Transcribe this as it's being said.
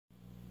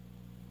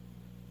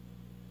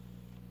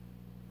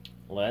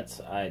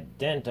let's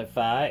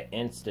identify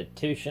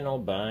institutional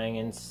buying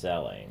and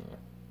selling.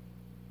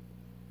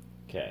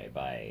 Okay,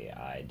 by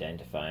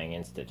identifying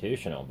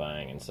institutional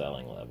buying and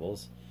selling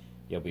levels,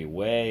 you'll be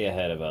way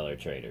ahead of other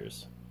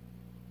traders.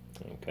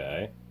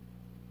 Okay.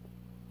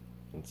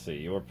 Let's see,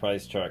 your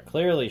price chart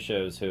clearly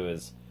shows who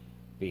is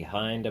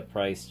behind a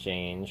price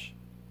change,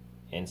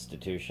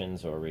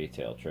 institutions or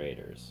retail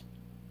traders.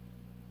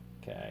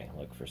 Okay,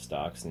 look for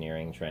stocks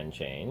nearing trend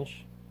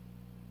change.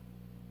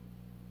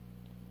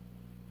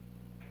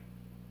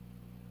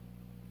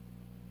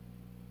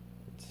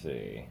 Let's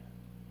see.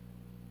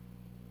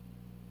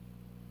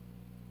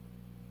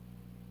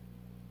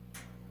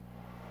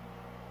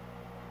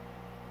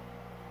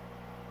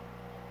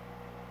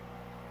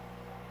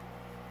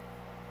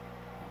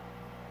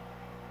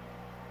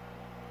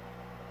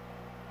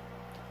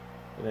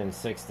 Within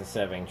 6 to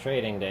 7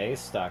 trading days,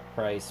 stock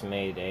price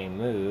made a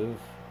move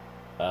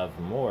of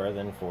more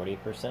than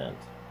 40%.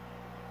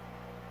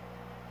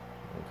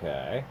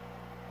 Okay.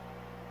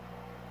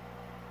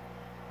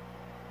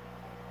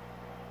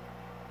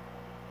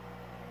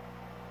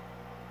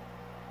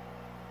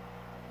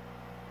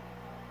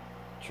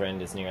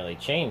 Trend is nearly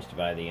changed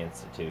by the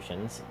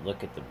institutions.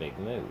 Look at the big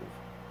move.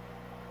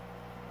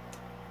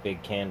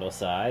 Big candle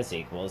size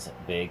equals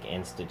big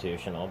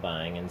institutional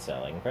buying and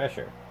selling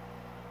pressure.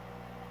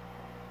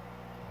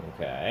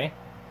 Okay.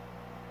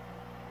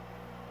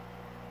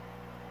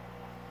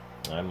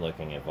 I'm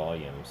looking at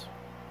volumes.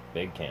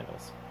 Big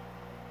candles.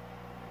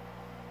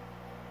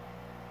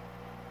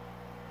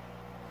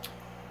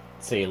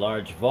 See,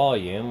 large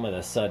volume with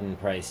a sudden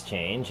price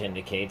change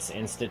indicates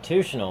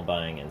institutional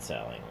buying and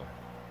selling.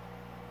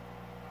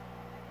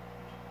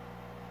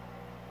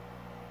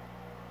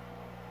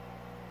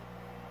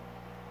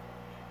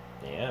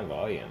 Yeah,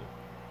 volume.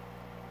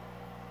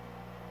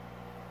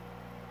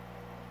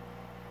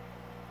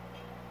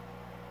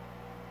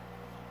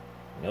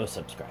 No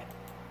subscribe.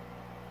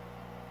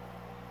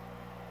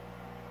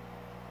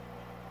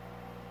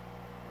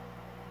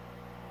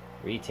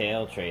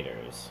 Retail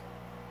traders.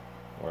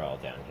 We're all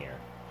down here.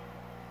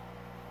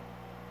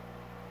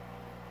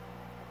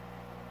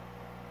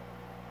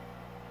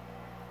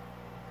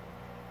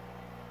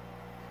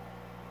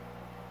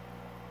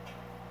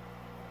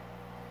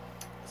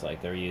 Looks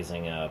like they're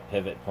using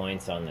pivot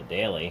points on the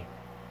daily.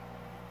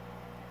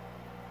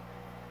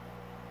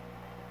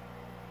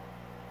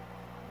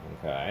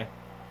 Okay.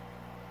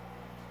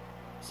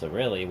 So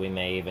really, we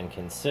may even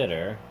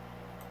consider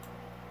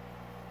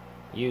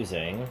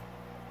using,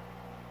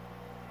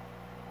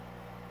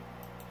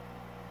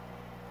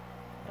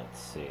 let's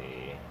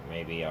see,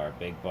 maybe our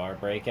big bar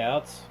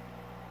breakouts.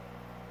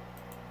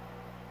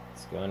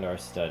 Let's go into our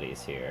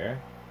studies here.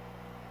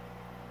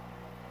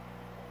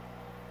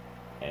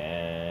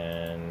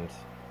 And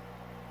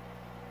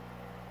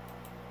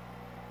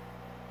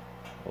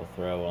we'll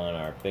throw on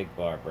our big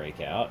bar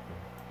breakout.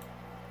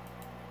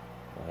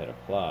 Go ahead,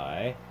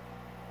 apply.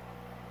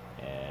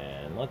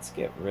 And let's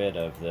get rid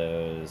of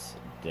those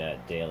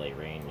daily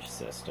range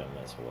system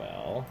as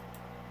well.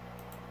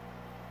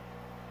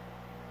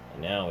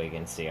 And now we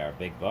can see our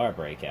big bar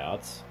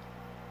breakouts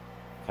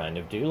kind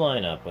of do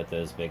line up with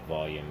those big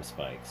volume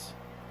spikes.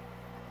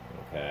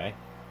 Okay.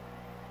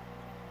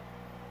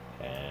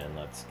 And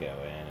let's go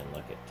in and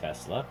look at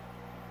Tesla.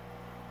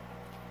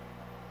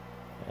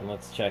 And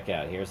let's check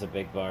out. Here's a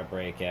big bar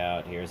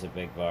breakout. Here's a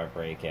big bar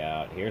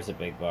breakout. Here's a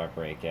big bar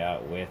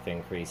breakout with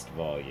increased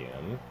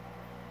volume.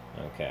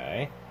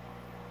 Okay.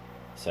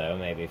 So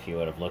maybe if you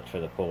would have looked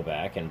for the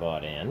pullback and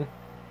bought in.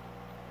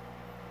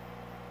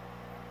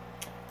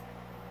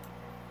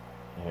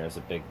 Here's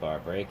a big bar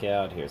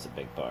breakout. Here's a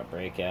big bar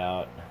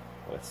breakout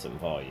with some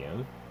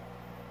volume.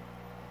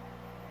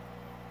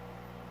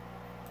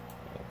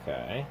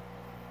 Okay.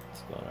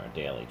 Let's go on our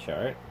daily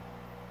chart.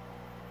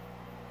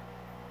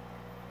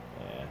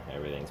 Yeah,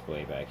 everything's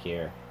way back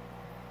here.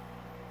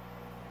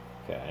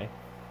 Okay.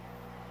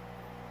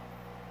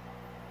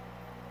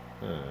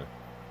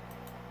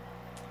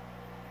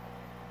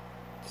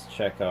 Let's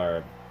check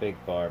our big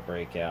bar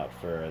breakout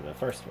for the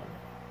first one.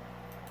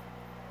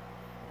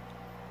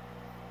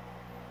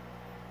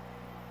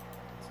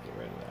 Let's get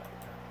rid of that.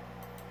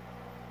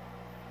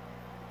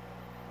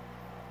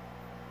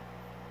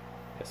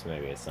 Guess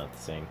maybe it's not the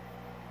same.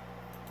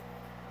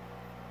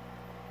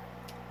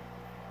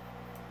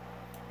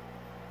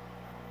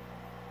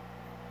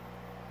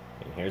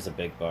 And here's a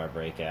big bar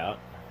breakout.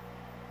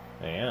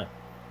 Oh, yeah.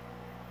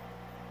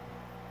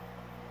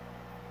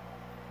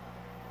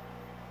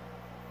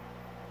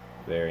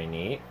 Very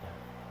neat.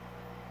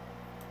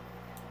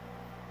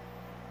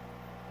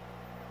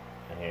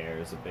 And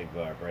here's a big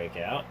bar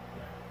breakout.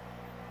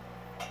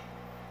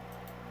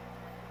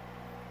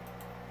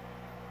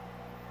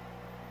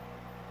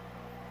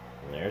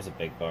 And there's a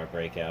big bar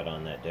breakout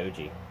on that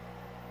doji.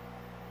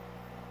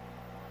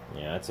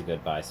 Yeah, that's a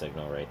good buy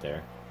signal right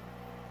there.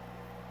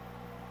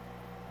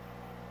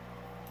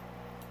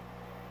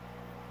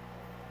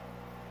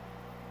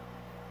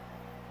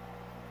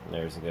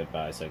 There's a good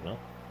buy signal.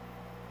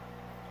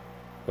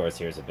 Of course,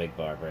 here's a big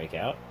bar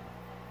breakout.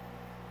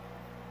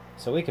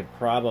 So we could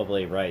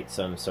probably write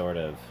some sort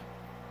of,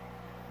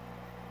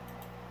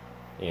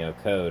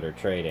 code or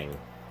trading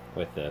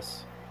with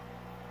this.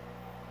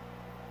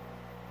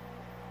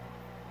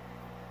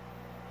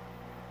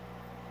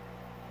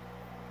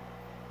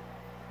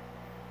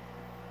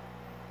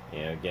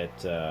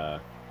 Get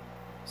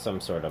some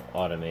sort of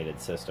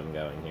automated system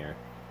going here.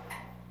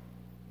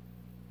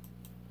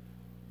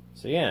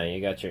 So yeah, you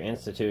got your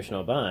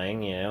institutional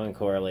buying, in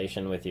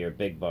correlation with your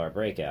big bar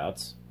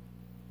breakouts.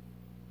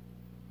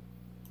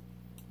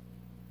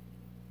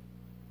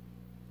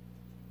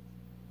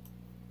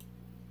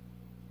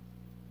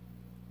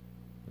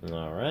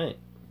 All right.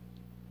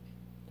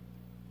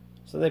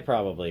 So they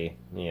probably,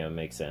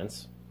 make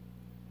sense.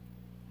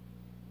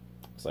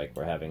 Looks like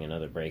we're having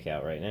another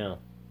breakout right now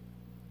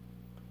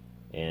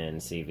in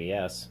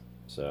CVS.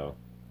 So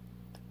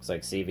looks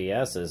like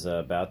CVS is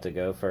about to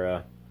go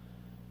for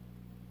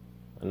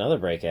another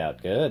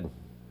breakout. Good.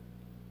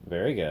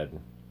 Very good.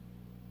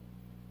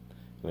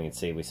 We can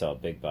see we saw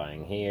big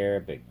buying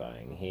here,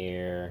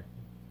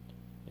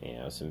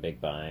 some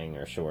big buying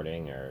or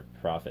shorting or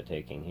profit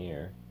taking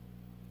here.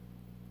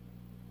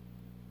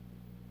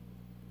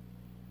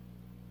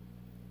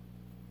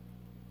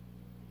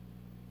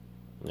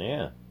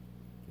 Yeah,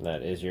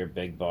 that is your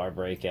big bar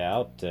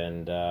breakout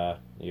and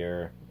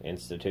your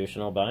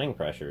institutional buying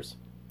pressures.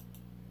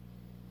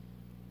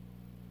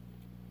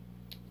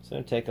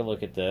 So take a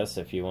look at this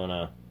if you want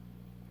to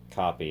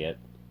copy it.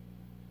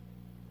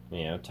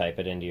 Type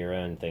it into your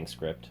own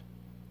ThinkScript.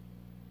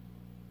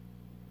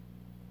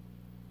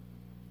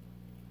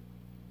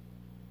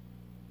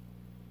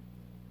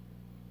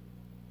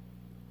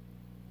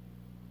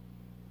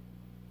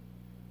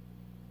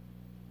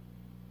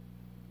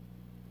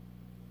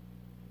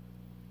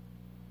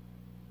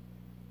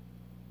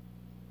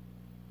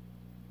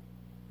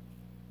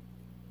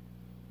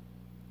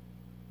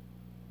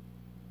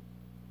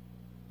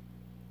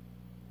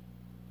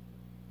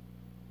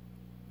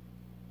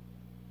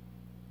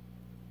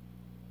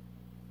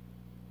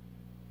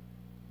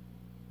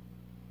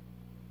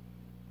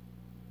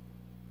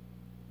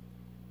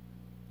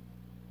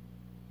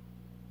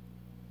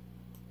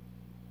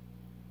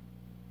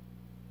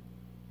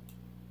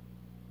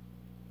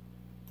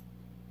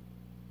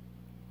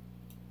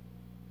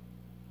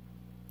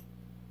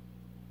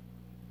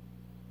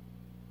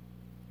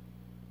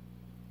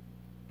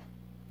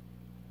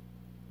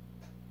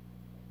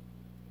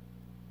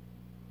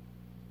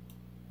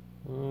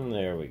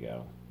 There we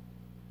go.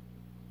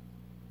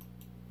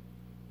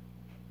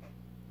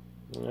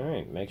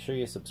 Alright, make sure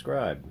you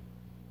subscribe.